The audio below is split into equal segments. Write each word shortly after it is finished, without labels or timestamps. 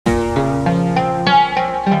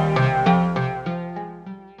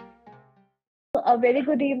very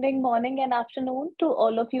good evening, morning, and afternoon to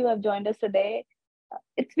all of you who have joined us today.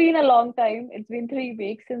 It's been a long time. It's been 3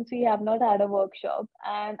 weeks since we have not had a workshop,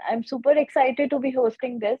 and I'm super excited to be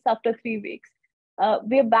hosting this after 3 weeks.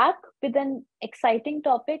 We're back with an exciting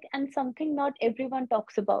topic and something not everyone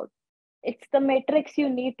talks about. It's the metrics you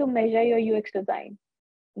need to measure your UX design.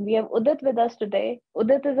 We have Udit with us today.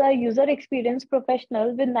 Udit is a user experience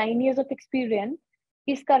professional with 9 years of experience.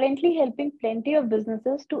 He's currently helping plenty of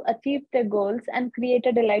businesses to achieve their goals and create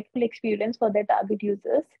a delightful experience for their target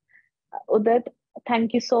users. Udit,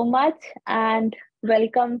 thank you so much and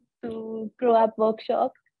welcome to ProApp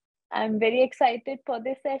Workshop. I'm very excited for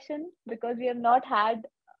this session because we have not had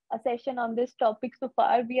a session on this topic so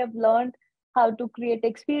far. We have learned how to create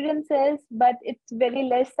experiences, but it's very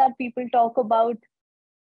less that people talk about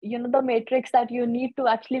the matrix that you need to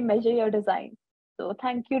actually measure your design. So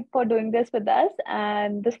thank you for doing this with us,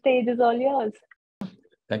 and the stage is all yours.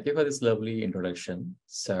 Thank you for this lovely introduction.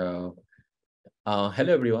 Hello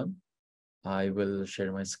everyone. I will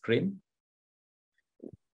share my screen.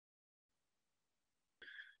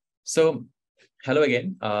 So hello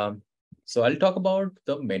again. So I'll talk about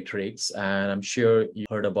the metrics, and I'm sure you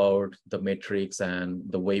heard about the metrics and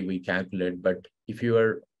the way we calculate, but if you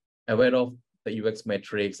are aware of the UX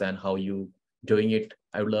metrics and how you doing it,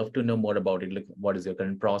 I would love to know more about it, like what is your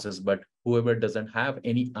current process. But whoever doesn't have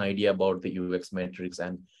any idea about the UX metrics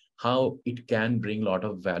and how it can bring a lot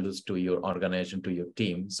of values to your organization, to your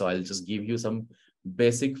team. So I'll just give you some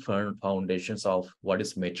basic foundations of what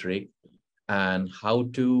is metric and how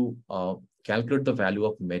to calculate the value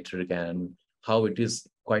of metric and how it is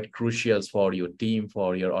quite crucial for your team,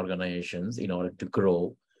 for your organizations in order to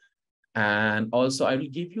grow. And also I will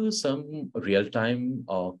give you some real-time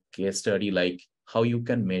case study, like how you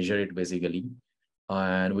can measure it basically,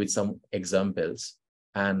 and with some examples.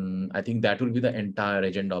 And I think that will be the entire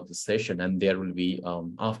agenda of the session. And there will be,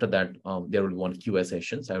 after that, there will be one Q&A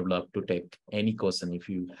session. So I would love to take any question if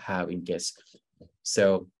you have in case.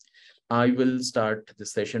 So I will start the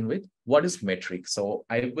session with what is metric. So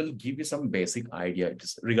I will give you some basic idea,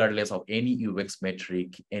 just regardless of any UX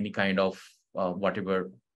metric, any kind of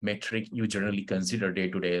whatever metric you generally consider day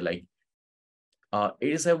to day, like it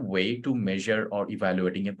is a way to measure or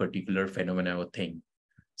evaluating a particular phenomenon or thing.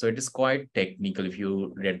 So it is quite technical if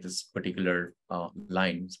you read this particular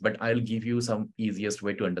lines, but I'll give you some easiest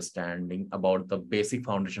way to understanding about the basic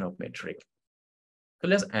foundation of metric. So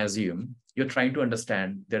let's assume you're trying to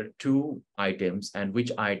understand there are two items and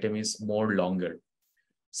which item is more longer.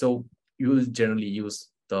 So you will generally use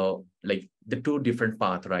the two different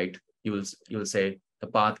path, right? You will say the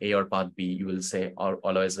path A or path B. You will say or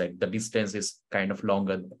always like the distance is kind of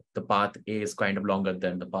longer. The path A is kind of longer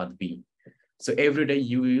than the path B. So every day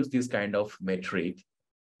you use this kind of metric.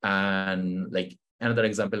 And like another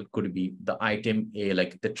example could be the item A,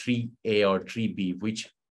 like the tree A or tree B, which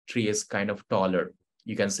tree is kind of taller.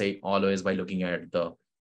 You can say always by looking at the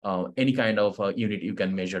any kind of unit you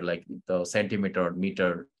can measure, like the centimeter or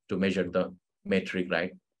meter to measure the metric,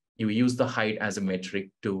 right? You use the height as a metric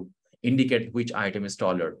to indicate which item is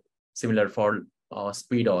taller. Similar for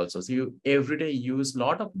speed also. So you every day use a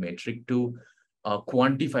lot of metric to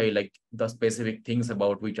quantify like the specific things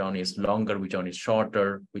about which one is longer, which one is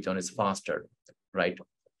shorter, which one is faster, right?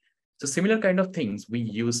 So similar kind of things we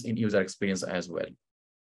use in user experience as well.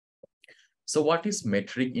 So what is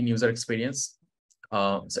metric in user experience?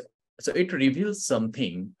 So it reveals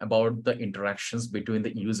something about the interactions between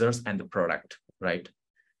the users and the product, right?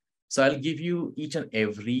 So I'll give you each and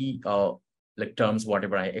every like terms,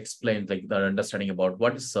 whatever I explained, like the understanding about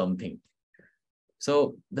what is something.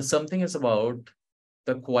 So the something is about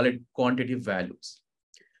the quantitative values.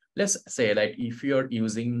 Let's say like if you're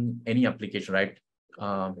using any application, right?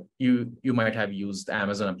 You might have used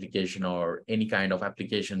Amazon application or any kind of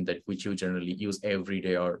application that which you generally use every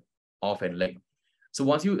day or often. Like, so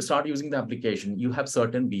once you start using the application, you have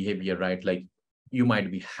certain behavior, right? Like you might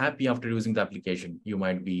be happy after using the application. You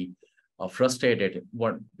might be frustrated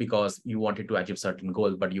because you wanted to achieve certain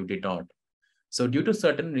goal, but you did not. So due to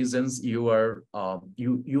certain reasons, you are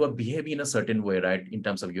behaving in a certain way, right? In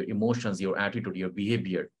terms of your emotions, your attitude, your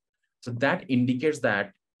behavior. So that indicates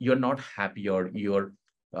that you're not happy or you're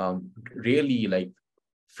really like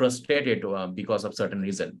frustrated because of certain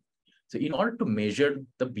reason. So in order to measure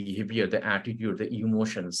the behavior, the attitude, the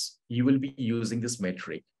emotions, you will be using this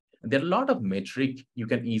metric. And there are a lot of metric you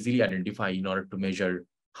can easily identify in order to measure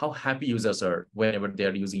how happy users are whenever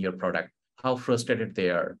they're using your product, how frustrated they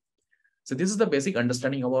are. So this is the basic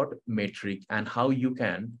understanding about metric and how you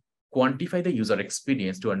can quantify the user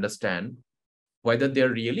experience to understand whether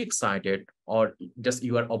they're really excited or just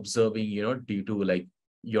you are observing, due to like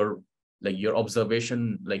your like your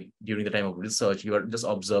observation, like during the time of research, you are just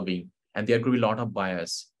observing, and there could be a lot of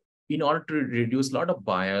bias. In order to reduce a lot of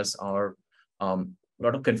bias or a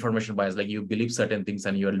lot of confirmation bias, like you believe certain things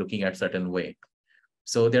and you are looking at certain way.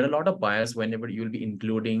 So there are a lot of bias whenever you'll be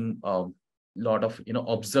including a lot of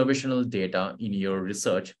observational data in your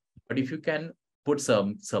research. But if you can put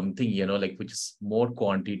something like which is more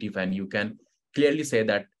quantitative, and you can clearly say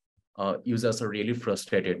that users are really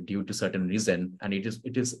frustrated due to certain reason, and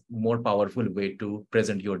it is more powerful way to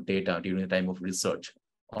present your data during the time of research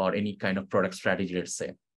or any kind of product strategy, let's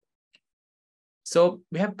say. So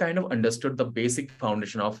we have kind of understood the basic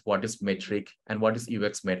foundation of what is metric and what is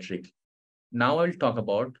UX metric. Now I'll talk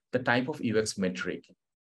about the type of UX metric.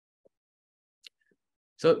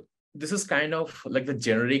 So this is kind of like the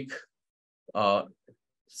generic uh,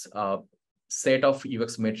 uh, set of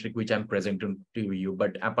UX metric which I'm presenting to you.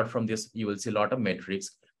 But apart from this, you will see a lot of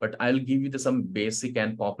metrics. But I'll give you some basic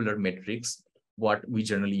and popular metrics what we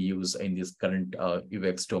generally use in this current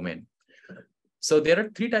UX domain. So there are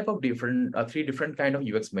three different kind of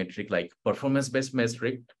UX metric, like performance-based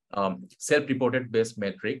metric, self-reported based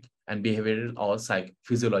metric, and behavioral or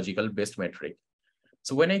physiological based metric.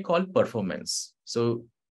 So when I call performance, so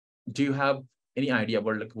do you have any idea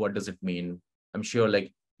about like what does it mean? I'm sure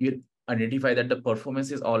like you identify that the performance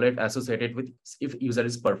is already associated with if user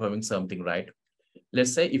is performing something, right?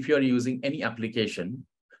 Let's say if you are using any application,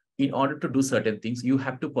 in order to do certain things, you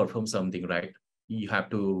have to perform something, right? You have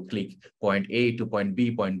to click point A to point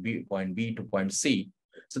B, point B to point C.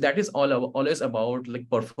 So that is always about like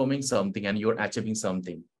performing something and you're achieving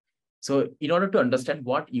something. So in order to understand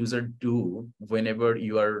what user do whenever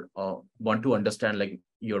you are want to understand like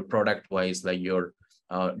your product wise, like your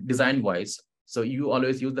design wise, so you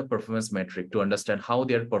always use the performance metric to understand how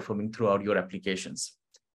they're performing throughout your applications.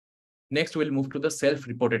 Next, we'll move to the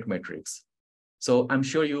self-reported metrics. So I'm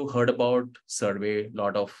sure you heard about survey, a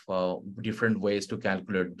lot of different ways to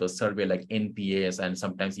calculate the survey like NPS, and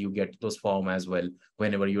sometimes you get those form as well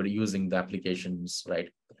whenever you're using the applications, right?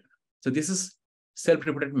 So this is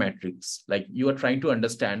self-reported metrics, like you are trying to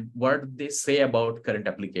understand what they say about current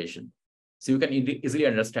application. So you can easily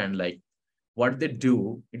understand like what they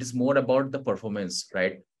do, it is more about the performance,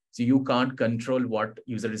 right? So you can't control what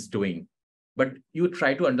user is doing, but you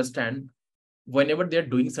try to understand whenever they're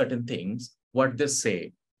doing certain things, what they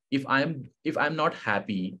say. If I'm not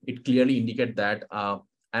happy, it clearly indicate that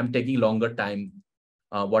I'm taking longer time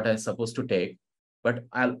what I'm supposed to take. But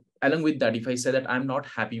along with that, if I say that I'm not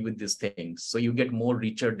happy with these things, so you get more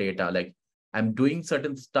richer data. Like I'm doing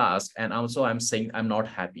certain tasks, and also I'm saying I'm not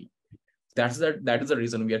happy. That is the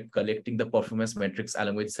reason we are collecting the performance metrics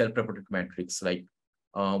along with self-reported metrics, like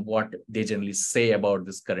what they generally say about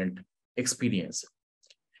this current experience.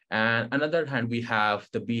 And another hand, we have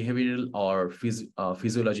the behavioral or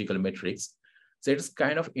physiological metrics. So it's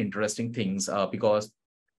kind of interesting things because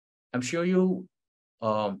I'm sure you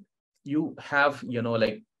have,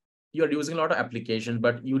 like you're using a lot of applications,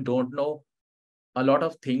 but you don't know a lot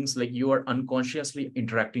of things, like you are unconsciously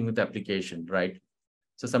interacting with the application, right?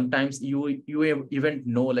 So sometimes you even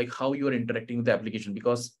know like how you are interacting with the application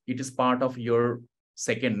because it is part of your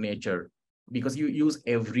second nature, because you use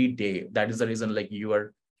every day. That is the reason like you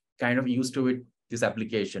are kind of used to it, this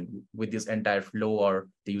application with this entire flow or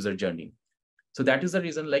the user journey. So that is the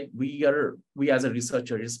reason like we as a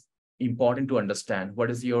researcher, is important to understand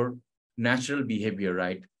what is your natural behavior,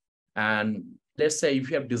 right? And let's say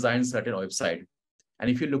if you have designed certain website,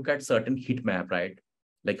 and if you look at certain heat map, right?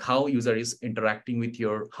 Like how user is interacting with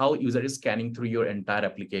how user is scanning through your entire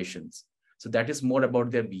applications. So that is more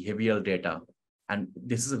about their behavioral data. And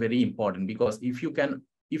this is very important because if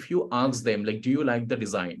you ask them, like, do you like the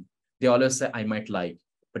design? They always say, I might like.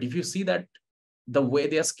 But if you see that the way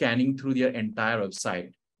they are scanning through their entire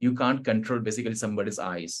website, you can't control basically somebody's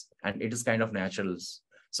eyes, and it is kind of natural.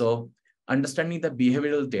 So understanding the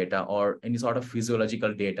behavioral data or any sort of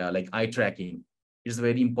physiological data like eye tracking is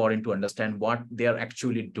very important to understand what they are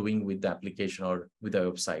actually doing with the application or with the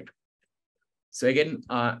website. So again,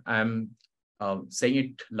 I'm saying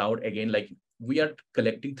it loud again, like we are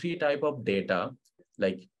collecting three type of data,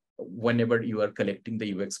 like whenever you are collecting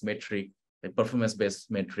the UX metric, the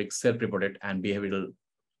performance-based metrics, self-reported, and behavioral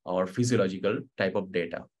or physiological type of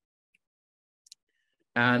data.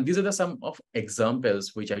 And these are some of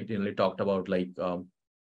examples which I generally talked about, like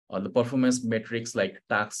the performance metrics like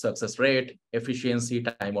task success rate, efficiency,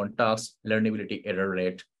 time on task, learnability, error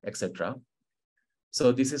rate, etc.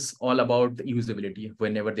 So this is all about the usability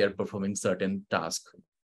whenever they are performing certain task.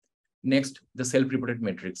 Next, the self-reported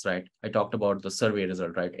metrics, right? I talked about the survey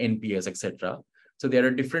result, right? NPS, etc. So there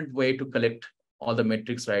are different way to collect all the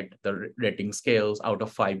metrics, right? The rating scales out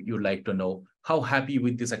of 5, you'd like to know how happy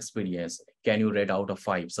with this experience. Can you rate out of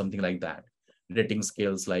 5, something like that? Rating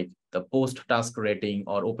scales like the post-task rating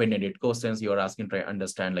or open-ended questions you're asking to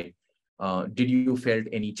understand, like, did you felt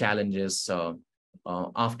any challenges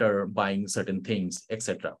after buying certain things,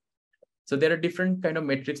 etc. So there are different kind of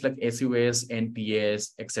metrics like SUS,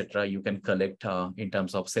 NPS, etc. You can collect in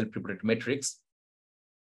terms of self-reported metrics.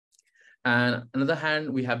 And on the other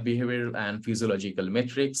hand, we have behavioral and physiological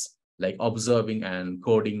metrics like observing and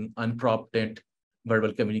coding unprompted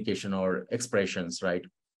verbal communication or expressions, right?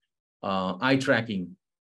 Eye tracking,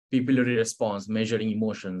 pupillary response, measuring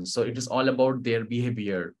emotions. So it is all about their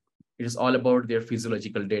behavior. It is all about their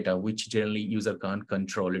physiological data, which generally user can't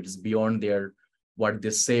control. It is beyond their what they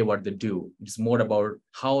say, what they do. It's more about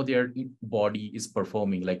how their body is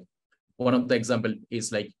performing. Like one of the example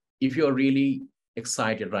is like if you're really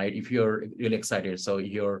excited, right? If you're really excited, so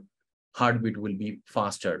your heartbeat will be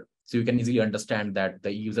faster. So you can easily understand that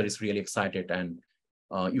the user is really excited, and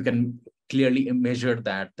you can clearly measure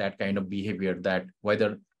that kind of behavior, that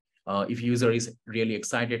whether if user is really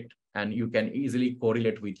excited, and you can easily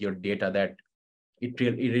correlate with your data that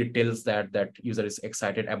it tells that user is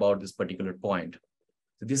excited about this particular point.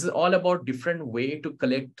 So this is all about different way to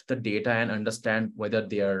collect the data and understand whether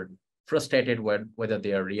they are frustrated, whether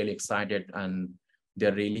they are really excited, and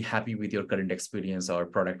they're really happy with your current experience or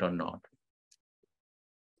product or not.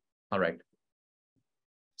 All right.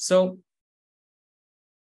 So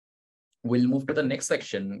we'll move to the next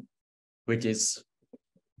section, which is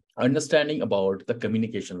understanding about the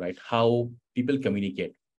communication, right? How people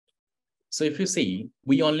communicate. So if you see,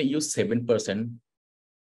 we only use 7%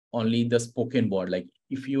 only the spoken word. Like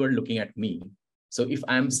if you are looking at me, so if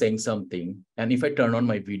I'm saying something and if I turn on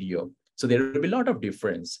my video, so there will be a lot of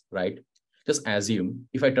difference, right? Just assume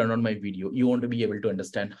if I turn on my video, you want to be able to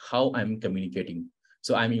understand how I'm communicating.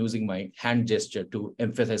 So I'm using my hand gesture to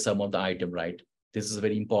emphasize some of the item, right? This is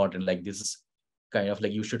very important. Like this is kind of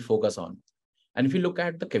like you should focus on. And if you look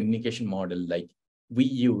at the communication model, like we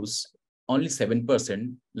use only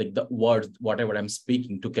 7%, like the words, whatever I'm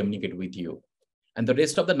speaking to communicate with you. And the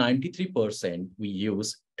rest of the 93%, we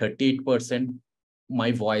use 38%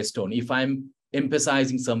 my voice tone. If I'm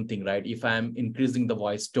emphasizing something, right? If I'm increasing the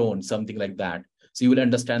voice tone, something like that. So you will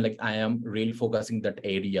understand like I am really focusing that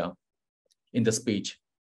area in the speech.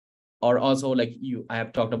 Or also like I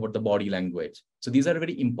have talked about the body language. So these are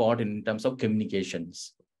very important in terms of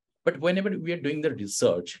communications. But whenever we are doing the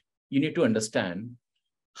research, you need to understand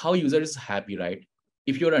how user is happy, right?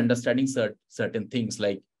 If you're understanding certain things,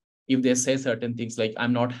 like if they say certain things like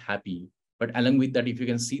I'm not happy, but along with that, if you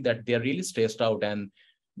can see that they're really stressed out and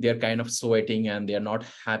they're kind of sweating and they're not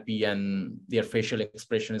happy and their facial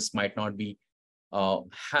expressions might not be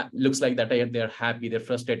looks like that they're happy, they're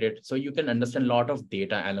frustrated. So you can understand a lot of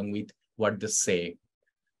data along with what they say.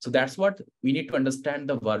 So that's what we need to understand,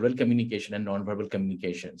 the verbal communication and non-verbal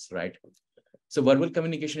communications, right? So verbal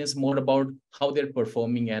communication is more about how they're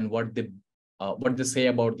performing and what they say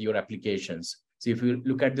about your applications. So if you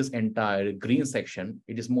look at this entire green section,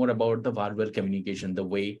 it is more about the verbal communication, the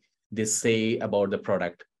way they say about the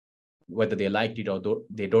product, whether they liked it or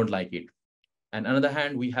they don't like it. And on the other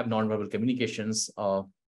hand, we have non-verbal communications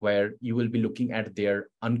where you will be looking at their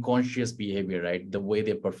unconscious behavior, right? The way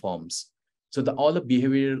they performs. So all the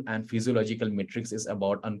behavioral and physiological metrics is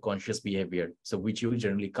about unconscious behavior. So which you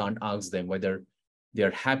generally can't ask them whether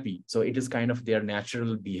they're happy. So it is kind of their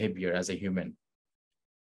natural behavior as a human.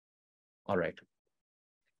 All right.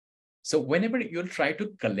 So whenever you'll try to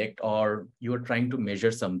collect or you're trying to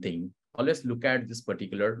measure something, always look at this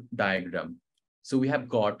particular diagram. So we have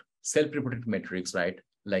got self-reported metrics, right?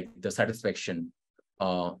 Like the satisfaction,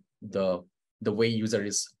 uh, the way user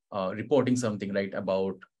is reporting something, right,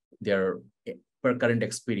 about their current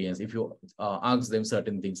experience. If you ask them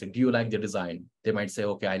certain things, like, do you like the design? They might say,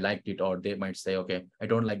 okay, I liked it, or they might say, okay, I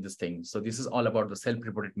don't like this thing. So this is all about the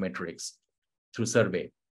self-reported metrics through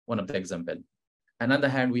survey, one of the example. On the other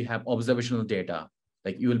hand, we have observational data.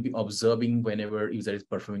 Like you will be observing whenever user is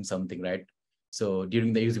performing something, right? So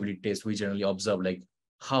during the usability test, we generally observe like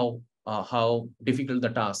how difficult the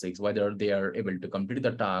task is, whether they are able to complete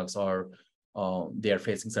the task or they are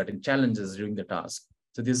facing certain challenges during the task.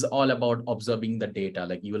 So this is all about observing the data.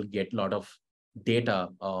 Like you will get a lot of data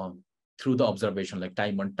through the observation, like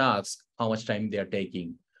time on task, how much time they are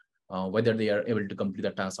taking, whether they are able to complete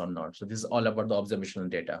the task or not. So this is all about the observational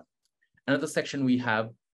data. Another section, we have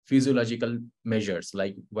physiological measures,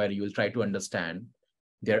 like where you will try to understand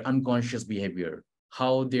their unconscious behavior,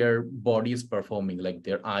 how their body is performing, like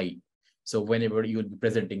their eye. So whenever you will be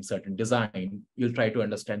presenting certain design, you'll try to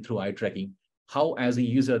understand through eye tracking how as a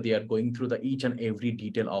user, they are going through the each and every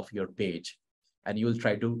detail of your page. And you will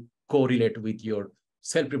try to correlate with your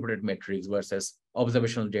self-reported metrics versus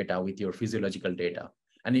observational data with your physiological data.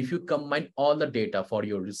 And if you combine all the data for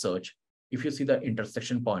your research, if you see the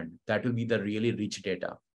intersection point, that will be the really rich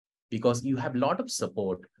data, because you have a lot of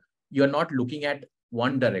support. You're not looking at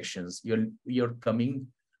one directions. You're coming,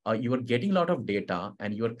 you are getting a lot of data,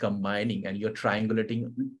 and you're combining and you're triangulating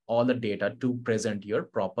all the data to present your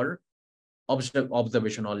proper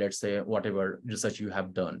observation, or let's say whatever research you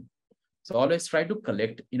have done. So always try to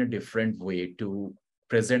collect in a different way to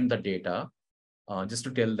present the data, just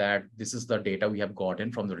to tell that this is the data we have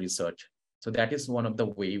gotten from the research. So that is one of the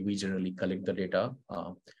way we generally collect the data,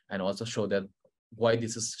 and also show that why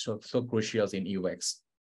this is so crucial in UX.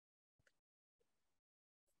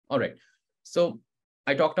 All right. So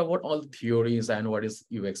I talked about all the theories and what is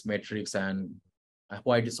UX metrics and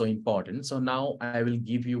why it is so important. So now I will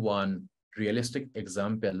give you one realistic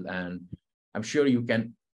example, and I'm sure you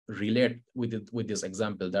can relate with it with this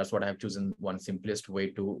example. That's what I have chosen, one simplest way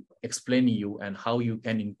to explain you and how you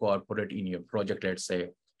can incorporate in your project, let's say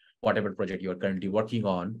whatever project you're currently working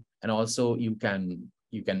on. And also you can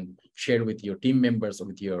share with your team members or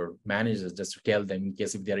with your managers, just to tell them in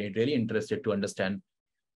case if they're really interested to understand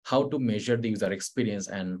how to measure the user experience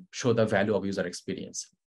and show the value of user experience.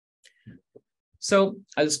 So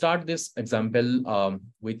I'll start this example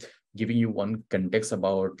with giving you one context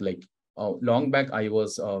about, like, long back I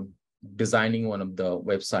was designing one of the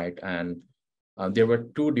website, and there were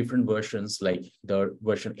two different versions, like the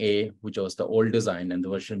version A, which was the old design, and the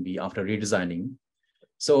version B after redesigning.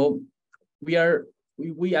 So we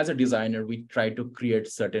as a designer, we try to create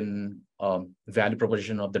certain value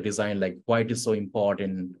proposition of the design, like why it is so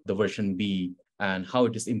important, the version B, and how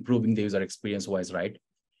it is improving the user experience wise, right?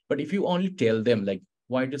 But if you only tell them like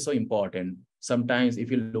why it is so important, sometimes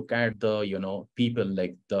if you look at the people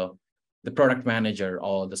like the product manager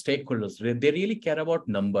or the stakeholders, they really care about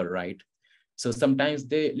number, right? So sometimes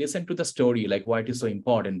they listen to the story, like why it is so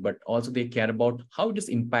important, but also they care about how it is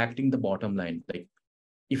impacting the bottom line. Like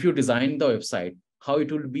if you design the website, how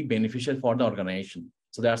it will be beneficial for the organization.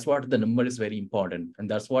 So that's what the number is very important. And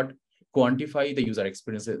that's what quantify the user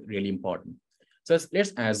experience is really important. So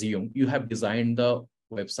let's assume you have designed the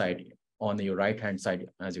website on your right-hand side,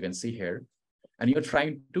 as you can see here, and you're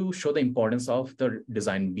trying to show the importance of the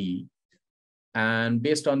design B. And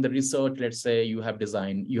based on the research, let's say you have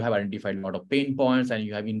identified a lot of pain points, and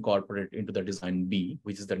you have incorporated into the design B,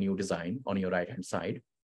 which is the new design on your right-hand side.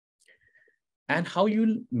 And how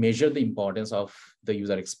you'll measure the importance of the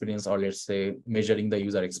user experience, or let's say measuring the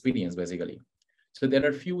user experience, basically. So there are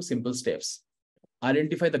a few simple steps.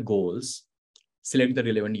 Identify the goals, select the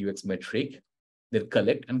relevant UX metric, then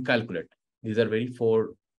collect and calculate. These are very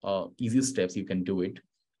four easy steps you can do it.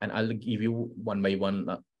 And I'll give you one by one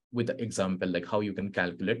with the example, like how you can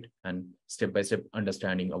calculate and step-by-step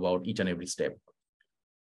understanding about each and every step.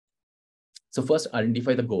 So first,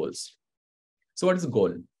 identify the goals. So what is the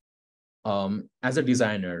goal? As a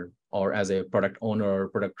designer or as a product owner,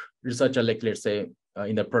 product researcher, like let's say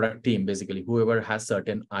in the product team, basically whoever has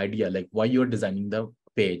certain idea, like why you're designing the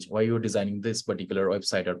page, why you're designing this particular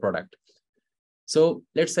website or product. So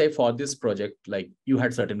let's say for this project, like you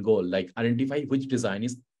had certain goal, like identify which design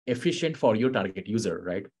is efficient for your target user,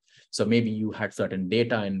 right? So maybe you had certain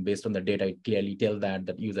data, and based on the data, it clearly tell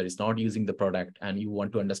that user is not using the product, and you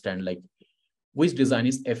want to understand like which design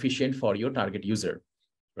is efficient for your target user,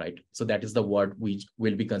 right? So that is the word we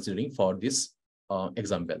will be considering for this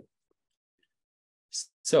example.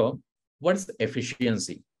 So what is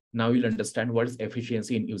efficiency? Now you'll understand what is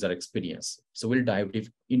efficiency in user experience. So we'll dive deep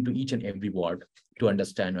into each and every word to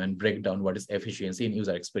understand and break down what is efficiency in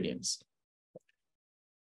user experience.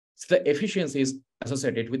 So the efficiency is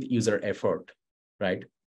associated with user effort, right?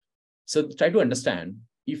 So try to understand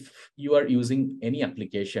if you are using any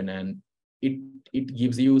application and it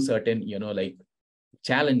gives you certain, like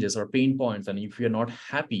challenges or pain points, and if you're not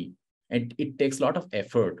happy and it takes a lot of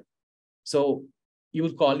effort, so you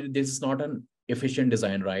will call it, this is not an efficient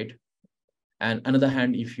design, right? And another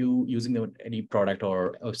hand, if you using any product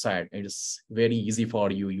or website, it is very easy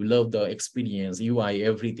for you, you love the experience, UI,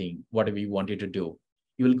 everything, whatever you wanted to do,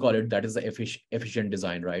 you will call it that is the efficient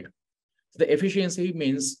design, right? So the efficiency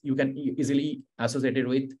means you can easily associate it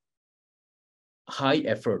with high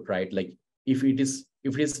effort, right? Like if it is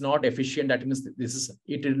not efficient, that means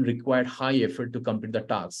it will require high effort to complete the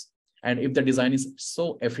task. And if the design is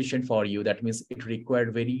so efficient for you, that means it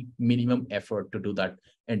required very minimum effort to do that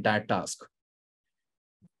entire task.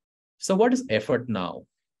 So what is effort now?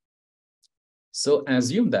 So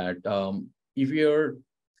assume that if you're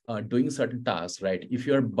doing certain tasks, right? If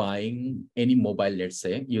you're buying any mobile, let's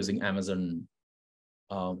say using Amazon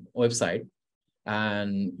website,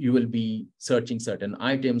 and you will be searching certain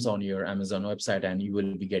items on your Amazon website, and you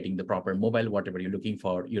will be getting the proper mobile, whatever you're looking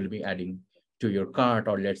for, you'll be adding to your cart,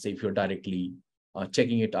 or let's say if you're directly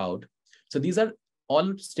checking it out. So these are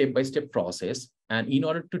all step-by-step process. And in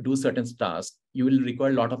order to do certain tasks, you will require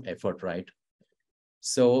a lot of effort, right?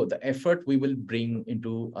 So the effort we will bring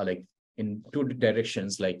into like in two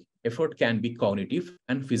directions, like effort can be cognitive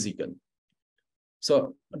and physical.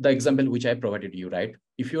 So the example which I provided you, right?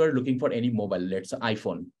 If you are looking for any mobile, let's say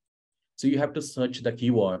iPhone, so you have to search the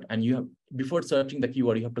keyword, and you have, before searching the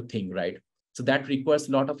keyword, you have to think, right? So that requires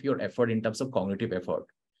a lot of your effort in terms of cognitive effort.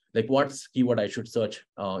 Like what's keyword I should search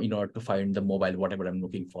in order to find the mobile, whatever I'm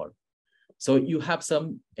looking for. So you have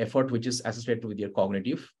some effort which is associated with your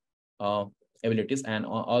cognitive uh, abilities. And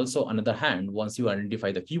also on the other hand, once you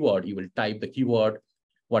identify the keyword, you will type the keyword,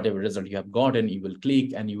 whatever result you have gotten, you will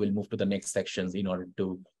click and you will move to the next sections in order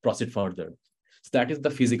to proceed further. So that is the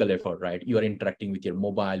physical effort, right? You are interacting with your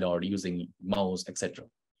mobile or using mouse, etc.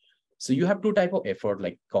 So you have two type of effort,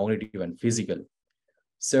 like cognitive and physical.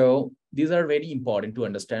 So these are very important to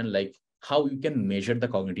understand, like how you can measure the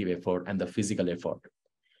cognitive effort and the physical effort.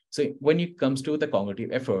 So when it comes to the cognitive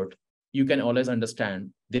effort, you can always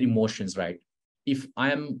understand their emotions, right? If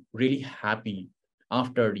I am really happy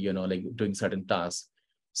after, like doing certain tasks,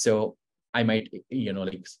 so I might,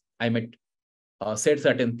 like I might said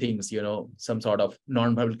certain things, some sort of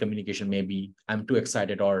non-verbal communication, maybe I'm too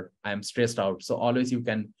excited or I'm stressed out. So always you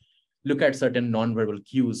can look at certain non-verbal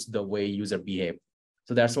cues, the way user behave.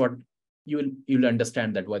 So that's what you'll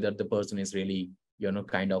understand, that whether the person is really,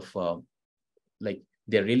 kind of like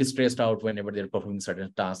they're really stressed out whenever they're performing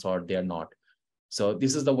certain tasks, or they're not. So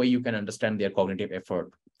this is the way you can understand their cognitive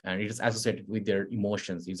effort, and it is associated with their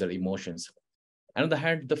emotions, user emotions. And on the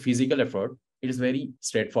hand, the physical effort, it is very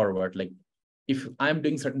straightforward. Like if I'm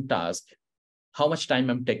doing certain task, how much time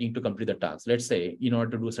I'm taking to complete the task. Let's say in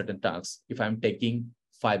order to do certain tasks, if I'm taking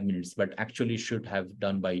 5 minutes, but actually should have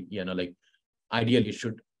done by, like ideally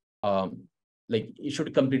should, like it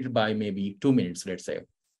should complete it by maybe 2 minutes, let's say.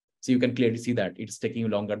 So you can clearly see that it's taking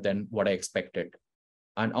longer than what I expected.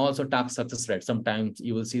 And also task success rate. Sometimes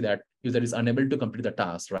you will see that user is unable to complete the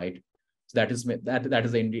task, right? So that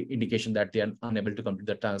is an indication that they are unable to complete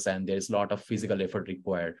the task, and there is a lot of physical effort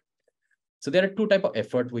required. So there are two types of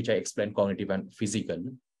effort which I explained, cognitive and physical.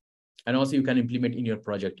 And also you can implement in your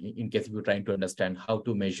project in case you're trying to understand how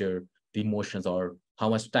to measure the emotions or how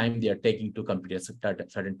much time they are taking to complete a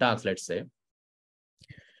certain task, let's say.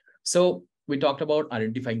 So we talked about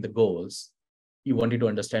identifying the goals. You wanted to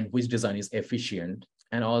understand which design is efficient,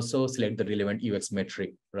 and also select the relevant UX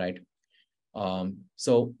metric, right?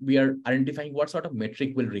 So we are identifying what sort of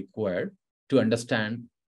metric will require to understand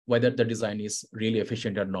whether the design is really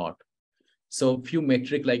efficient or not. So few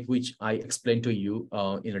metric like which I explained to you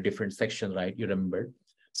in a different section, right? You remember.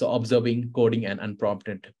 So observing, coding, and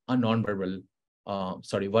unprompted, non-verbal,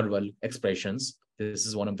 verbal expressions. This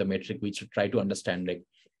is one of the metric which you try to understand. Like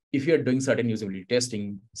if you're doing certain usability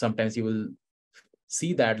testing, sometimes you will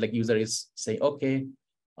see that like user is saying, okay,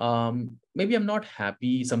 maybe I'm not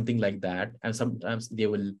happy, something like that. And sometimes they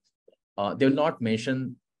will not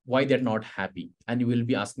mention why they're not happy. And you will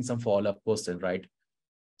be asking some follow-up question, right?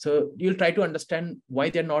 So you'll try to understand why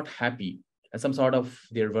they're not happy, and some sort of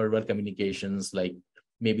their verbal communications, like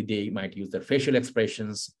maybe they might use their facial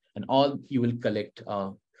expressions, and all you will collect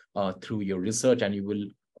through your research, and you will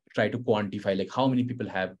try to quantify like how many people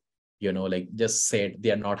have, like just said they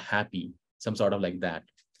are not happy, some sort of like that.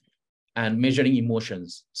 And measuring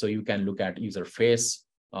emotions. So you can look at user face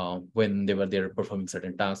when they're performing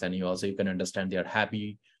certain tasks, and you can understand they're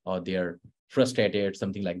happy or they're frustrated,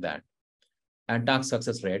 something like that. And task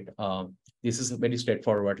success rate. This is very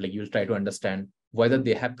straightforward. Like you'll try to understand whether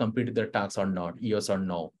they have completed their tasks or not, yes or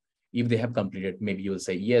no. If they have completed, maybe you'll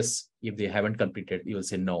say yes. If they haven't completed, you will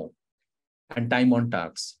say no. And time on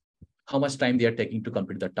tasks, how much time they are taking to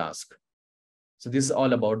complete the task. So this is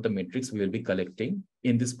all about the metrics we will be collecting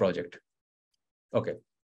in this project. Okay.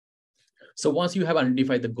 So once you have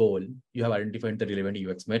identified the goal, you have identified the relevant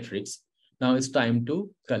UX metrics. Now it's time to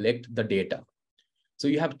collect the data. So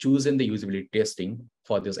you have chosen the usability testing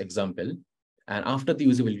for this example. And after the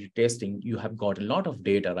usability testing, you have got a lot of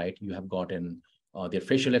data, right? You have gotten their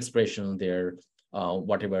facial expression, their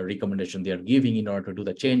whatever recommendation they are giving in order to do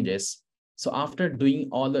the changes. So after doing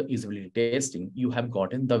all the usability testing, you have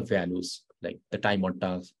gotten the values like the time on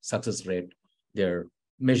task, success rate, their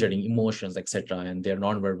measuring emotions, etc., and their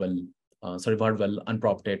non-verbal, verbal,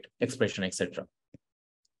 unprompted expression, etc.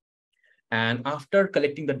 And after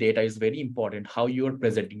collecting the data is very important how you are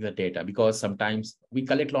presenting the data, because sometimes we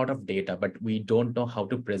collect a lot of data, but we don't know how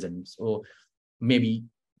to present. So maybe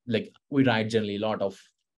like we write generally a lot of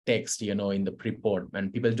text, in the report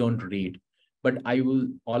and people don't read. But I will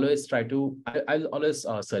always try to, I'll always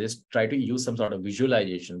suggest try to use some sort of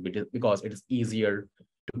visualization, because it is easier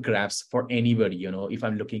to grasp for anybody. If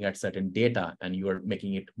I'm looking at certain data and you are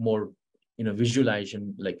making it more,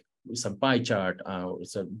 visualization, like some pie chart,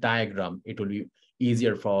 some diagram, it will be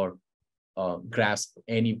easier for grasp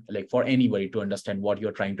for anybody to understand what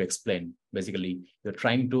you're trying to explain. Basically, you're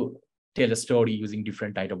trying to tell a story using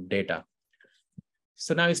different type of data.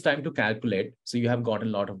 So now it's time to calculate. So you have gotten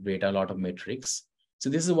a lot of data, a lot of metrics. So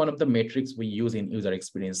this is one of the metrics we use in user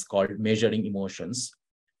experience called measuring emotions.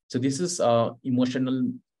 So this is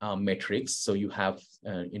emotional metrics. So you have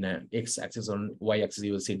in a x-axis on y-axis,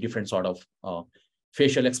 you will see different sort of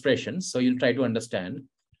facial expressions. So you'll try to understand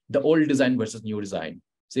the old design versus new design.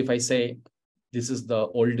 So if I say this is the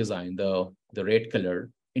old design, the red color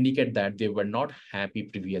indicate that they were not happy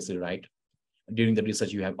previously, right? During the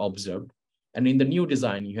research you have observed. And in the new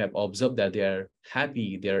design, you have observed that they are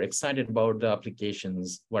happy, they're excited about the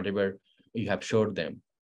applications, whatever you have showed them.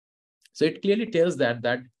 So it clearly tells that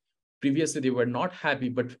previously they were not happy,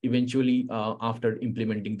 but eventually after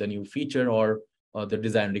implementing the new feature or the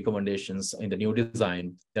design recommendations in the new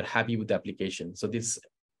design, they're happy with the application. So this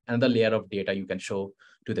another layer of data you can show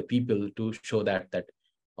to the people to show that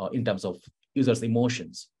in terms of users'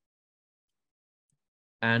 emotions.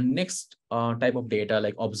 And next type of data,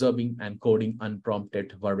 like observing and coding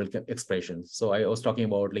unprompted verbal expressions. So I was talking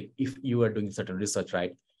about, like, if you are doing certain research,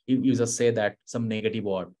 right? If you just say that some negative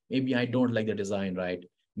word, maybe I don't like the design, right?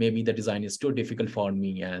 Maybe the design is too difficult for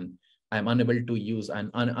me and I'm unable to use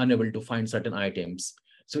and unable to find certain items.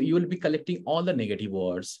 So you will be collecting all the negative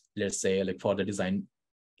words, let's say, like for the design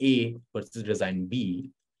A versus design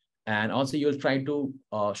B. And also you'll try to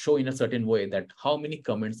show in a certain way that how many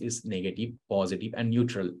comments is negative, positive, and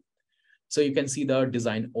neutral. So you can see the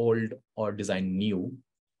design old or design new.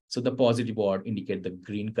 So the positive word indicate the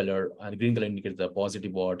green color, and green color indicates the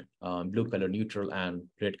positive word, blue color neutral, and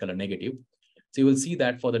red color negative. So you will see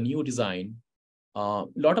that for the new design, a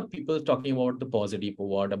lot of people talking about the positive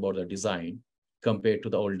word about the design compared to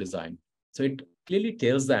the old design. So it clearly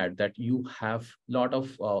tells that you have a lot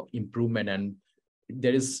of improvement, and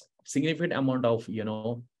there is significant amount of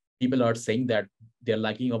people are saying that they're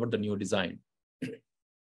liking about the new design.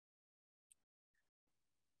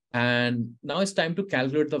 And now it's time to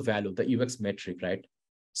calculate the value, the UX metric, right?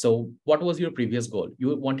 So what was your previous goal?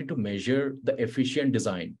 You wanted to measure the efficient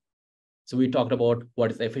design. So we talked about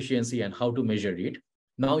what is efficiency and how to measure it.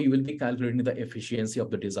 Now you will be calculating the efficiency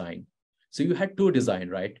of the design. So you had two design,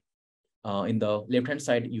 right? In the left-hand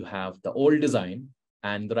side, you have the old design,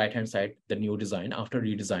 and the right-hand side, the new design after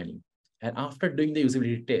redesigning. And after doing the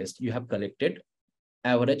usability test, you have collected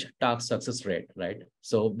average task success rate, right?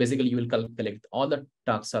 So basically you will collect all the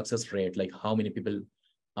task success rate, like how many people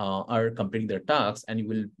are completing their tasks, and you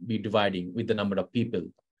will be dividing with the number of people.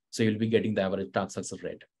 So you'll be getting the average task success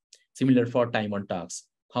rate. Similar for time on tasks,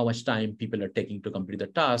 how much time people are taking to complete the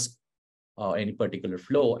task, any particular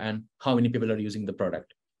flow, and how many people are using the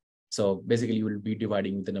product. So basically you will be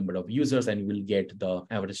dividing with the number of users and you will get the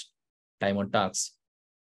average time on tasks.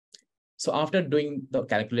 So after doing the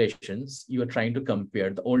calculations, you are trying to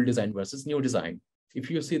compare the old design versus new design. If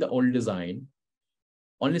you see the old design,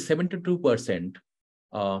 only 72%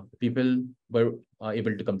 people were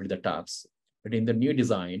able to complete the tasks. But in the new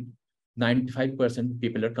design, 95%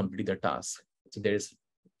 people are completing the tasks. So there is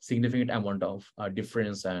significant amount of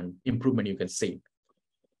difference and improvement you can see.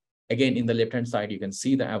 Again, in the left-hand side, you can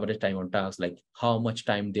see the average time on task, like how much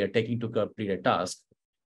time they're taking to complete a task.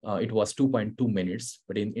 It was 2.2 minutes,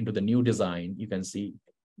 but into the new design, you can see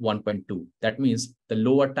 1.2. That means the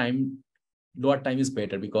lower time is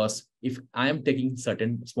better, because if I am taking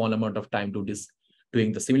certain small amount of time to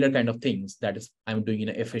doing the similar kind of things, that is, I'm doing in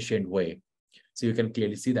an efficient way. So you can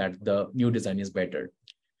clearly see that the new design is better.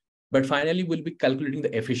 But finally, we'll be calculating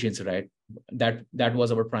the efficiency, right? That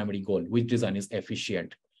was our primary goal. Which design is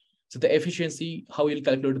efficient? So the efficiency, how you'll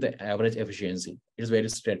calculate the average efficiency? It is very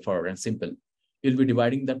straightforward and simple. You'll be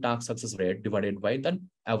dividing the task success rate divided by the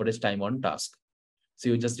average time on task. So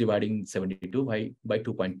you're just dividing 72 by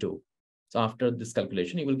 2.2. So after this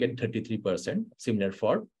calculation, you will get 33%, similar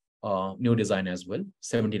for new design as well,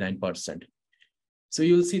 79%. So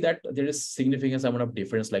you'll see that there is significant amount of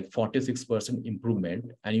difference, like 46% improvement.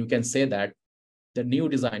 And you can say that the new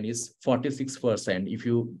design is 46% if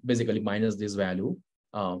you basically minus this value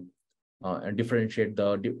and differentiate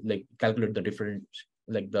calculate the different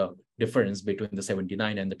like the difference between the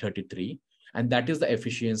 79 and the 33. And that is the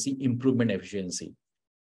efficiency, improvement efficiency.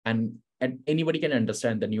 And anybody can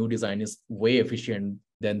understand the new design is way efficient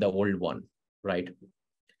than the old one, right?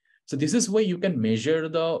 So this is where you can measure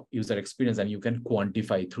the user experience and you can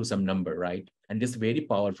quantify through some number, right? And it's very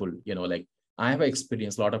powerful, like I have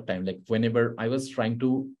experienced a lot of time, like whenever I was trying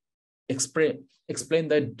to explain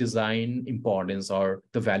the design importance or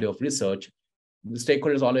the value of research, the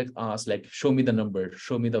stakeholders always ask, like, show me the number,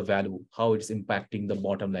 show me the value, how it's impacting the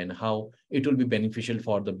bottom line, how it will be beneficial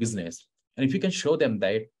for the business. And if you can show them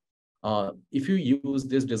that, if you use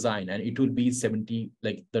this design and it will be 70,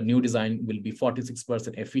 like the new design will be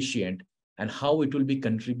 46% efficient, and how it will be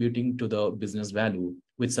contributing to the business value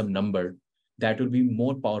with some number, that will be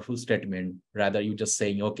more powerful statement rather you just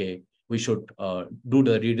saying, okay, we should do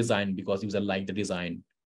the redesign because user like the design.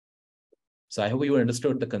 So I hope you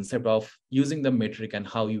understood the concept of using the metric and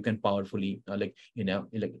how you can powerfully, like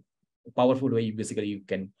powerful way, basically you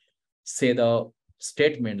can say the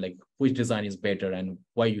statement like which design is better and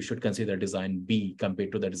why you should consider design B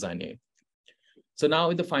compared to the design A. So now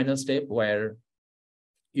in the final step where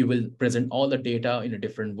you will present all the data in a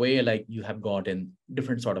different way, like you have gotten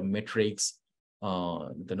different sort of metrics,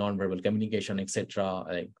 the nonverbal communication,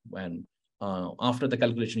 etc. And after the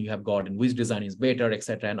calculation, you have gotten which design is better,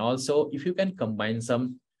 etc. And also, if you can combine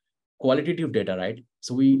some qualitative data, right?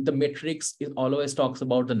 So the metrics is always talks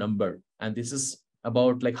about the number, and this is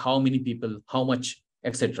about like how many people, how much,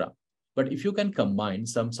 etc. But if you can combine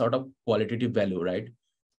some sort of qualitative value, right?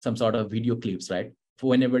 Some sort of video clips, right? For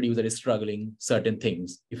whenever the user is struggling certain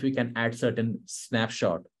things, if we can add certain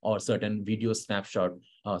snapshot or certain video snapshot,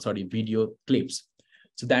 video clips,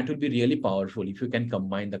 so that will be really powerful if you can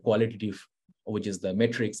combine the qualitative, which is the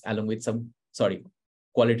metrics, along with some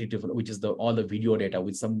qualitative, which is all the video data,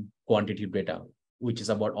 with some quantitative data, which is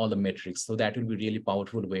about all the metrics. So that will be really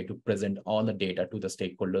powerful way to present all the data to the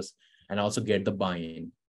stakeholders and also get the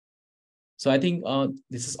buy-in. So I think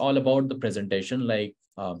this is all about the presentation, like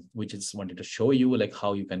we just wanted to show you like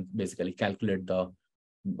how you can basically calculate the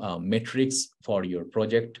metrics for your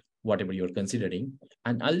project, whatever you're considering.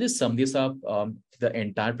 And I'll just sum this up, the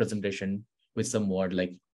entire presentation with some word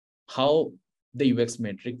like how the UX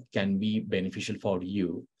metric can be beneficial for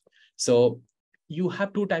you. So you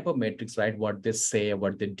have two type of metrics, right? What they say,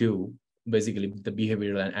 what they do, basically the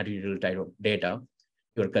behavioral and attitudinal type of data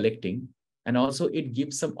you're collecting. And also it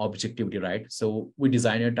gives some objectivity, right? So we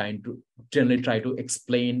designer trying to generally try to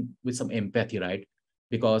explain with some empathy, right?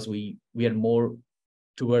 Because we are more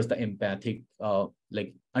towards the empathic,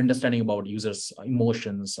 like understanding about users'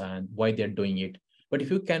 emotions and why they're doing it. But if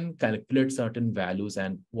you can calculate certain values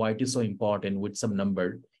and why it is so important with some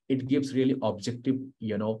number, it gives really objective,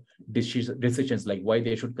 decisions like why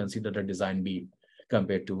they should consider the design B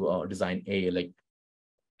compared to design A, like.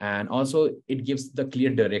 And also it gives the clear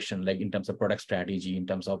direction, like in terms of product strategy, in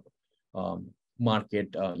terms of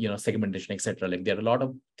market, segmentation, etc. Like there are a lot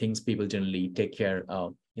of things people generally take care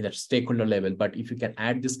of in that stakeholder level. But if you can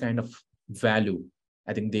add this kind of value,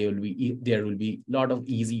 I think there will be a lot of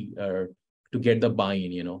easy to get the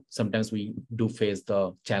buy-in. Sometimes we do face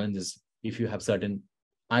the challenges if you have certain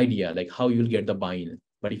idea, like how you'll get the buy-in.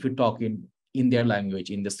 But if you talk in their language,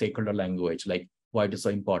 in the stakeholder language, like why it is so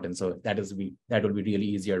important, so that will be really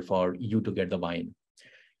easier for you to get the buy-in.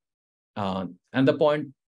 And the point,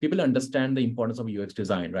 people understand the importance of UX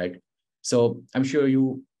design, right? So I'm sure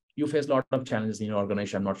you face a lot of challenges in your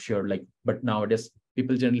organization. I'm not sure, like, but nowadays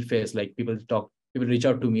people generally face, like, people reach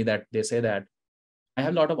out to me that they say that I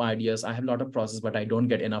have a lot of ideas, I have a lot of process, but I don't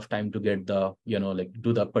get enough time to get the, like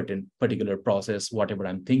do the particular process, whatever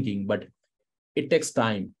I'm thinking, but it takes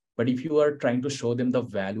time. But if you are trying to show them the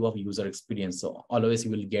value of user experience, so always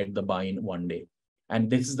you will get the buy-in one day. And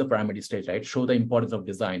this is the primary stage, right? Show the importance of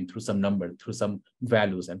design through some number, through some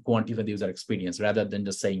values, and quantify the user experience rather than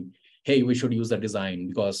just saying, hey, we should use the design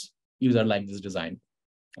because user like this design.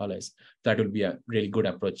 Always, that will be a really good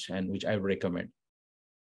approach, and which I would recommend.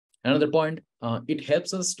 Another point, it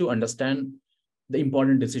helps us to understand the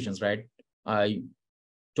important decisions, right? I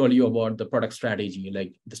told you about the product strategy,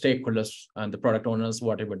 like the stakeholders and the product owners,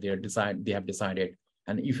 whatever they have decided.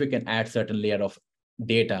 And if you can add certain layer of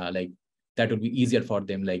data, like that would be easier for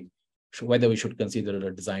them, like whether we should consider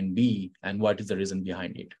a design B and what is the reason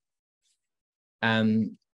behind it.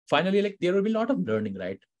 And finally, like there will be a lot of learning,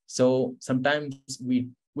 right? So sometimes we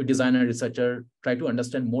designer, researcher try to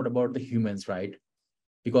understand more about the humans, right?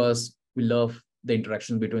 Because we love the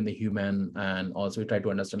interaction between the human, and also we try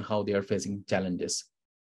to understand how they are facing challenges.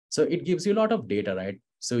 So it gives you a lot of data, right?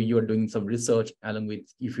 So you are doing some research along with,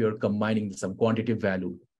 if you're combining some quantitative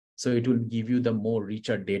value, So it will give you the more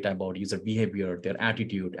richer data about user behavior, their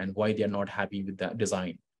attitude, and why they're not happy with the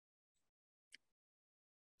design.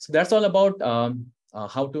 So that's all about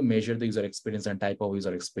how to measure the user experience and type of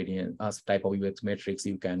user experience, type of UX metrics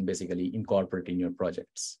you can basically incorporate in your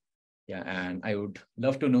projects. Yeah, and I would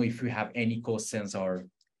love to know if you have any questions or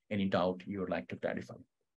any doubt you would like to clarify.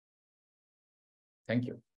 Thank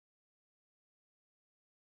you.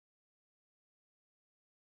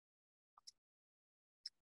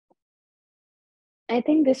 I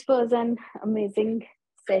think this was an amazing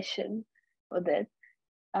session with it.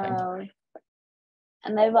 Thank you.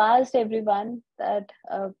 And I've asked everyone that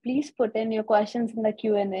please put in your questions in the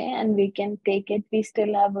Q&A and we can take it. We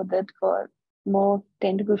still have Udit for more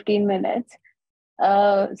 10 to 15 minutes.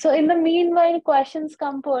 So in the meanwhile, questions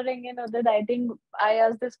come pouring in, Udit. I think I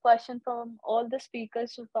asked this question from all the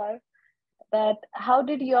speakers so far, that how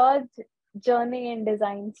did your journey in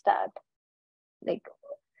design start? Like,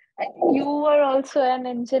 you were also an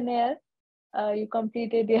engineer. You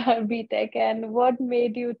completed your BTech, and what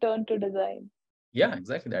made you turn to design? Yeah,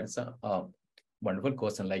 exactly. That's a wonderful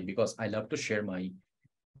question. Like, because I love to share my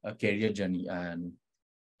career journey, and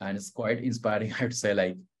it's quite inspiring, I'd say,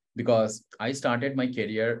 like, because I started my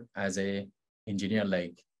career as a engineer,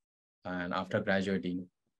 like, and after graduating,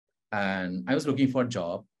 and I was looking for a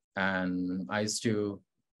job, and I used to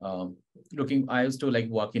like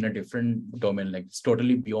work in a different domain, like it's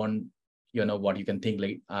totally beyond, what you can think.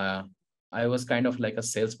 Like, I was kind of like a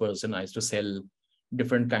salesperson. I used to sell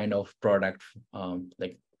different kind of product,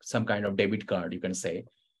 like some kind of debit card, you can say.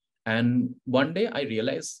 And one day I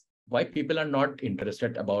realized why people are not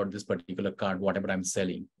interested about this particular card, whatever I'm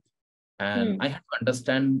selling. And I had to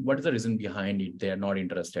understand what is the reason behind it. They are not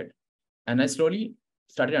interested. And I slowly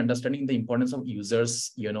started understanding the importance of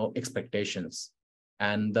users, expectations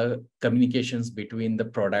and the communications between the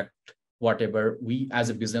product, whatever we as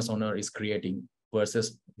a business owner is creating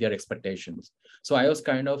versus their expectations. So I was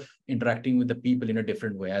kind of interacting with the people in a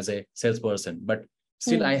different way as a salesperson, but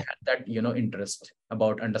still I had that, interest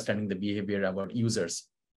about understanding the behavior about users.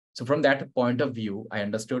 So from that point of view, I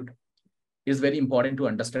understood it's very important to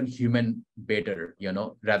understand human better,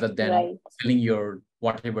 rather than selling your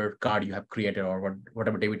whatever card you have created or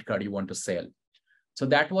whatever debit card you want to sell. So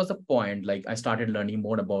that was the point. Like, I started learning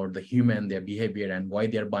more about the human, their behavior, and why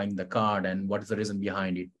they're buying the card and what is the reason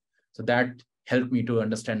behind it. So that helped me to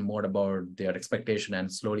understand more about their expectation,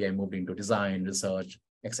 and slowly I moved into design, research,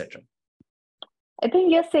 etc. I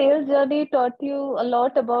think your sales journey taught you a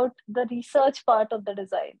lot about the research part of the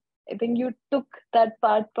design. I think you took that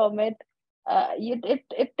part from it.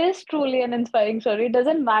 It is truly an inspiring story. It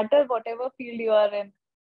doesn't matter whatever field you are in.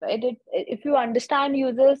 Right? If you understand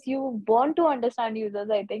users, you want to understand users.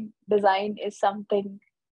 I think design is something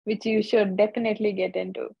which you should definitely get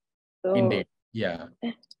into. So, Indeed. Yeah,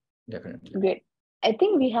 definitely. great. I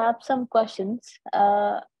think we have some questions.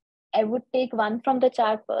 I would take one from the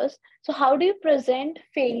chat first. So, how do you present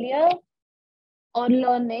failure or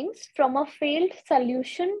learnings from a failed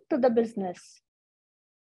solution to the business?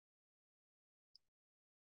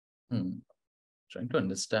 Trying to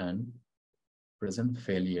understand present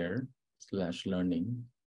failure / learning,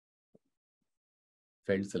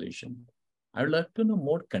 failed solution. I would like to know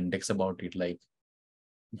more context about it. Like,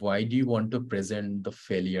 why do you want to present the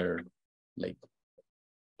failure? Like,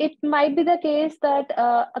 It might be the case that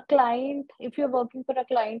a client, if you're working for a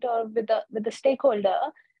client or with a stakeholder,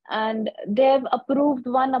 and they've approved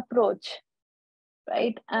one approach,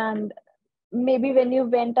 right? And maybe when you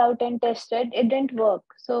went out and tested, it didn't work.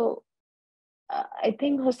 So I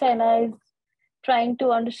think Hosseina is trying to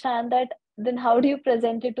understand that. Then how do you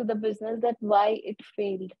present it to the business that why it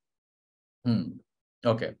failed?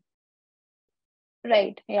 okay.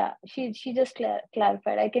 Right. Yeah. She just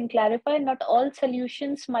clarified. I can clarify. Not all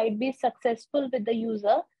solutions might be successful with the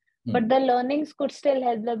user, but the learnings could still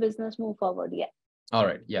help the business move forward. Yeah. All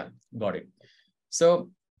right. Yeah. Got it.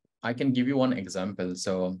 So I can give you one example.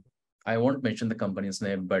 So I won't mention the company's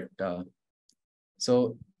name, but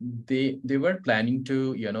so they were planning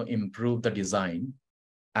to improve the design,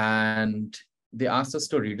 and they asked us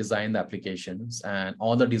to redesign the applications, and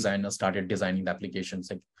all the designers started designing the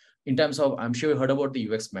applications. Like, in terms of, I'm sure you heard about the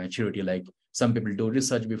UX maturity. Like, some people do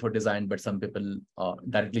research before design, but some people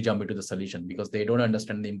directly jump into the solution because they don't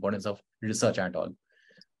understand the importance of research at all.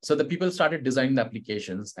 So the people started designing the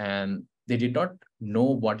applications, and they did not know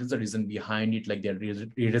what is the reason behind it. Like, they're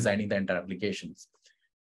redesigning the entire applications.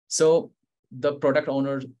 So the product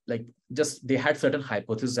owners, like, just they had certain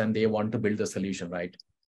hypotheses and they want to build the solution, right?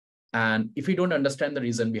 And if you don't understand the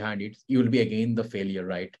reason behind it, you will be again the failure,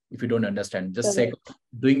 right? If you don't understand, just sake of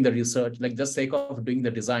doing the research, like just sake of doing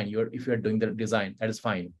the design, if you're doing the design, that is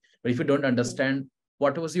fine. But if you don't understand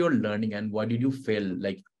what was your learning and what did you fail,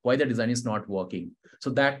 like why the design is not working. So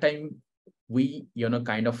that time we,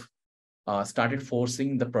 kind of started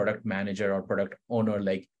forcing the product manager or product owner,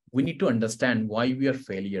 like we need to understand why we are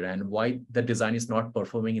failure and why the design is not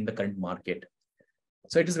performing in the current market.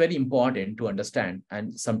 So it is very important to understand.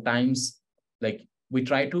 And sometimes like we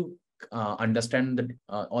try to understand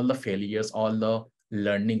all the failures, all the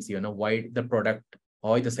learnings, why the product,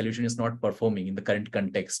 why the solution is not performing in the current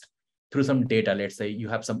context through some data. Let's say you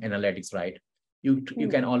have some analytics, right? You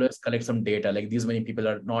can always collect some data, like these many people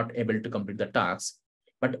are not able to complete the task,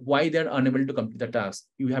 but why they're unable to complete the task,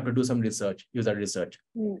 you have to do some research, user research.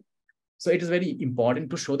 So it is very important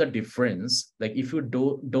to show the difference. Like if you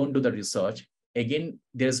don't do the research, again,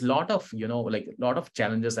 there's a lot of, like a lot of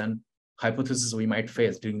challenges and hypotheses we might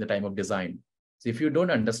face during the time of design. So if you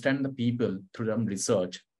don't understand the people through some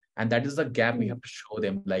research, and that is the gap we have to show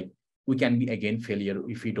them, like we can be again failure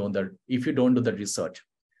if you don't do the research.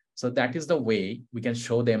 So that is the way we can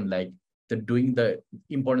show them like the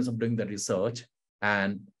importance of doing the research,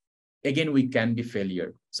 and again we can be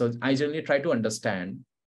failure. So I generally try to understand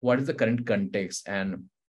what is the current context, and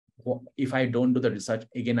if I don't do the research,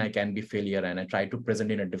 again I can be failure, and I try to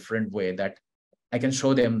present in a different way that I can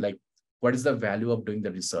show them like what is the value of doing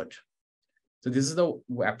the research. So this is the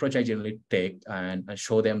approach I generally take, and I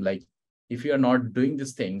show them like if you are not doing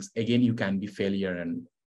these things, again you can be failure, and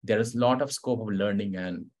there is a lot of scope of learning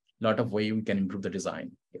and a lot of way we can improve the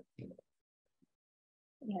design.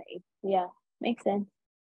 Right. Yeah, makes sense.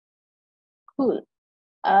 Cool.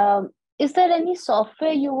 Is there any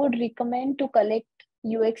software you would recommend to collect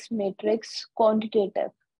UX matrix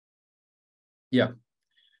quantitative? Yeah.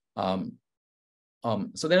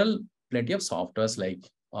 So there are plenty of softwares like,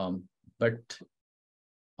 but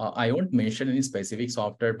I won't mention any specific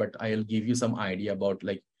software, but I'll give you some idea about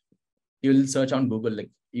like, you'll search on Google,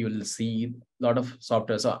 like you will see a lot of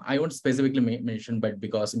software. So I won't specifically mention, but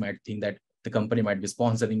because you might think that the company might be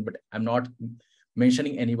sponsoring, but I'm not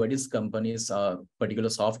mentioning anybody's company's particular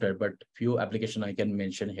software, but few application I can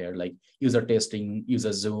mention here, like user testing,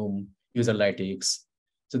 user Zoom, user Lytics.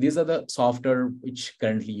 So these are the software which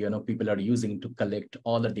currently, people are using to collect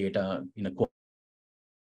all the data in a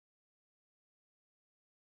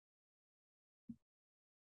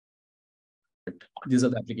these are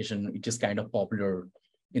the application which is kind of popular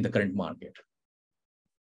in the current market.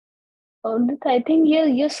 Oh, I think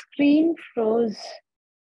your screen froze.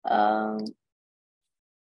 Um,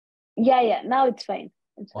 yeah, now it's fine.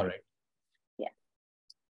 It's fine. All right. Yeah.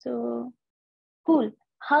 So cool.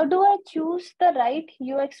 How do I choose the right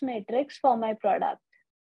UX matrix for my product?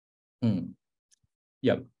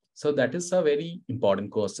 Yeah. So that is a very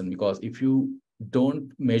important question, because if you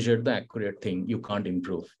don't measure the accurate thing, you can't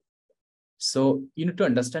improve. So you need to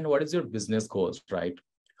understand what is your business goals, right?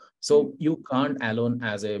 So you can't alone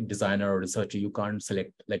as a designer or researcher, you can't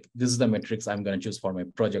select like this is the metrics I'm going to choose for my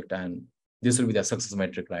project, and this will be the success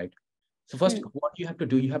metric, right? So first, what you have to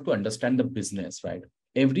do, you have to understand the business, right?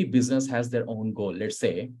 Every business has their own goal. Let's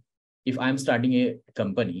say if I'm starting a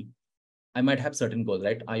company, I might have certain goals,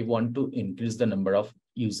 right? I want to increase the number of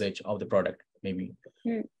usage of the product, maybe.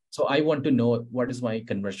 So I want to know what is my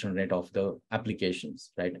conversion rate of the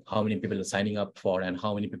applications, right? How many people are signing up for, and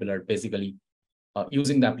how many people are basically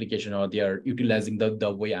using the application, or they are utilizing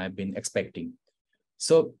the way I've been expecting.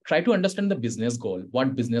 So try to understand the business goal,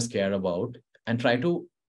 what business care about, and try to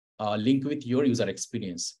link with your user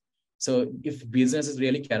experience. So if businesses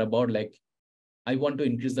really care about like, I want to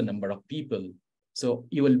increase the number of people, so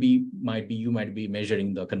you might be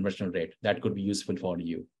measuring the conversion rate. That could be useful for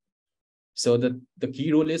you. So the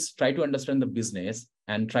key rule is try to understand the business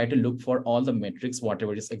and try to look for all the metrics,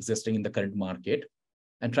 whatever is existing in the current market,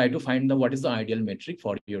 and try to find what is the ideal metric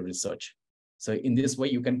for your research. So in this way,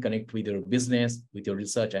 you can connect with your business, with your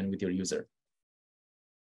research, and with your user.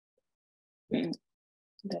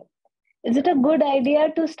 Is it a good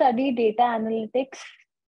idea to study data analytics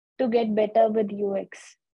to get better with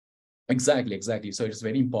UX? Exactly. So it's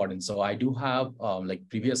very important. So I do have like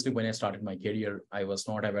previously when I started my career, I was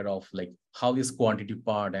not aware of like how this quantity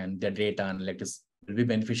part and the data analytics will be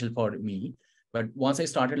beneficial for me. But once I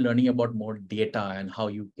started learning about more data and how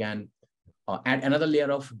you can add another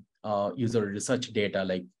layer of user research data,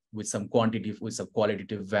 like with some quantitative, with some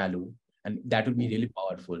qualitative value, and that would be really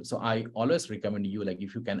powerful. So I always recommend you, like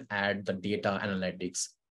if you can add the data analytics,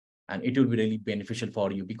 and it will be really beneficial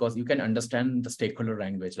for you, because you can understand the stakeholder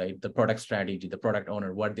language, right? The product strategy, the product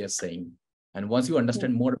owner, what they're saying. And once you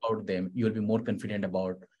understand more about them, you'll be more confident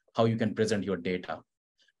about how you can present your data,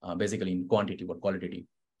 basically in quantity or qualitative.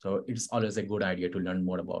 So it's always a good idea to learn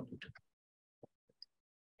more about it.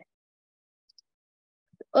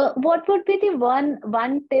 What would be the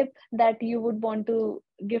one tip that you would want to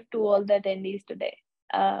give to all the attendees today?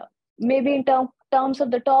 Maybe in terms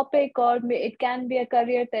of the topic, or it can be a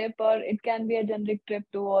career tip, or it can be a generic tip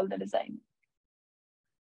to all the designers.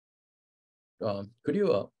 Could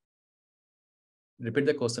you repeat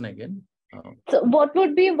the question again? So, what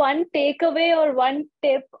would be one takeaway or one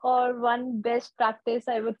tip or one best practice,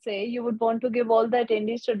 I would say, you would want to give all the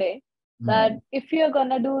attendees today? That if you're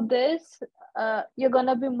gonna do this, you're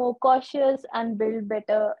gonna be more cautious and build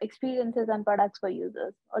better experiences and products for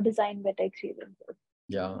users, or design better experiences.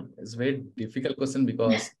 Yeah, it's a very difficult question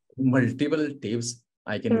because multiple tips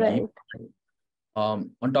I can give. Right.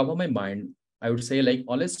 On top of my mind, I would say like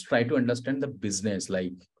always try to understand the business.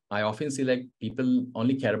 Like I often see like people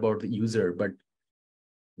only care about the user, but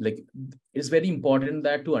like it's very important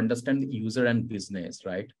that to understand the user and business,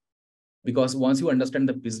 right? Because once you understand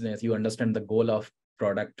the business, you understand the goal of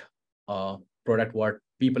product, product what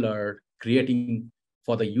people are creating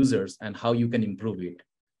for the users and how you can improve it.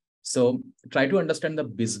 So try to understand the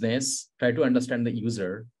business, try to understand the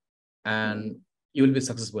user, and you will be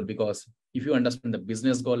successful. Because if you understand the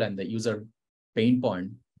business goal and the user pain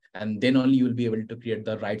point, and then only you will be able to create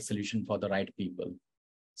the right solution for the right people.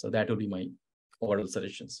 So that will be my overall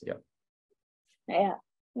suggestions. Yeah. Yeah,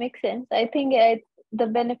 makes sense. I think the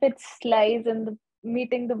benefits lies in the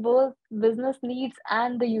meeting the both business needs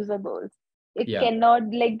and the user goals. It Yeah,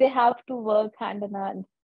 cannot, like, they have to work hand in hand.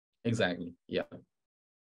 exactly. Yeah.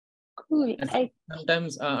 Cool. And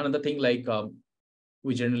sometimes another thing like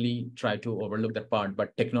we generally try to overlook that part,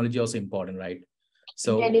 but technology also important, right?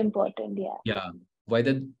 So Very important. Yeah. yeah,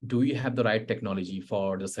 whether do you have the right technology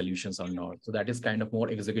for the solutions or not? So that is kind of more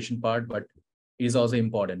execution part, but it is also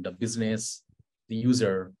important. The business, the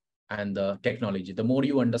user, and the technology. The more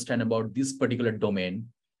you understand about this particular domain,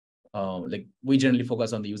 like we generally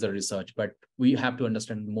focus on the user research, but we have to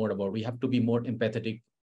understand more about. We have to be more empathetic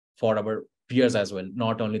for our peers as well,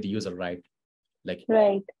 not only the user, right? Like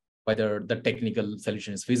Right. whether the technical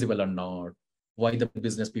solution is feasible or not, why the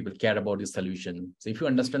business people care about this solution. So if you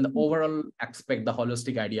understand the overall aspect, the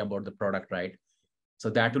holistic idea about the product, right? So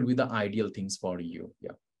that will be the ideal things for you.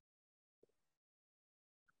 Yeah.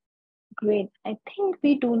 Great. I think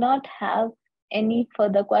we do not have any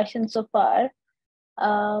further questions so far.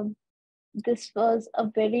 Um, this was a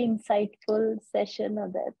very insightful session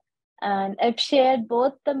of it. And I've shared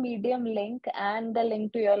both the Medium link and the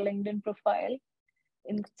link to your LinkedIn profile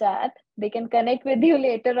in the chat. They can connect with you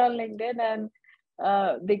later on LinkedIn, and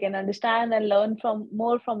they can understand and learn from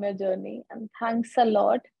more from your journey. And thanks a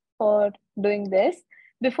lot for doing this.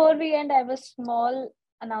 Before we end, I have a small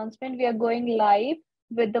announcement. We are going live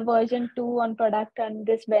with the version 2 on product, and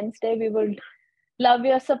this Wednesday we would love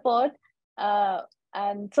your support. Uh,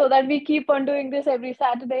 and so that we keep on doing this every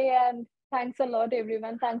Saturday. And thanks a lot,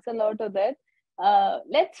 everyone. Thanks a lot, Udit.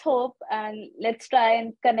 Let's hope and let's try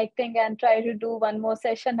and connecting and try to do one more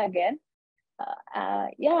session again.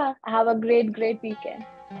 Yeah, have a great weekend.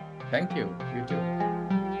 Thank you. You too.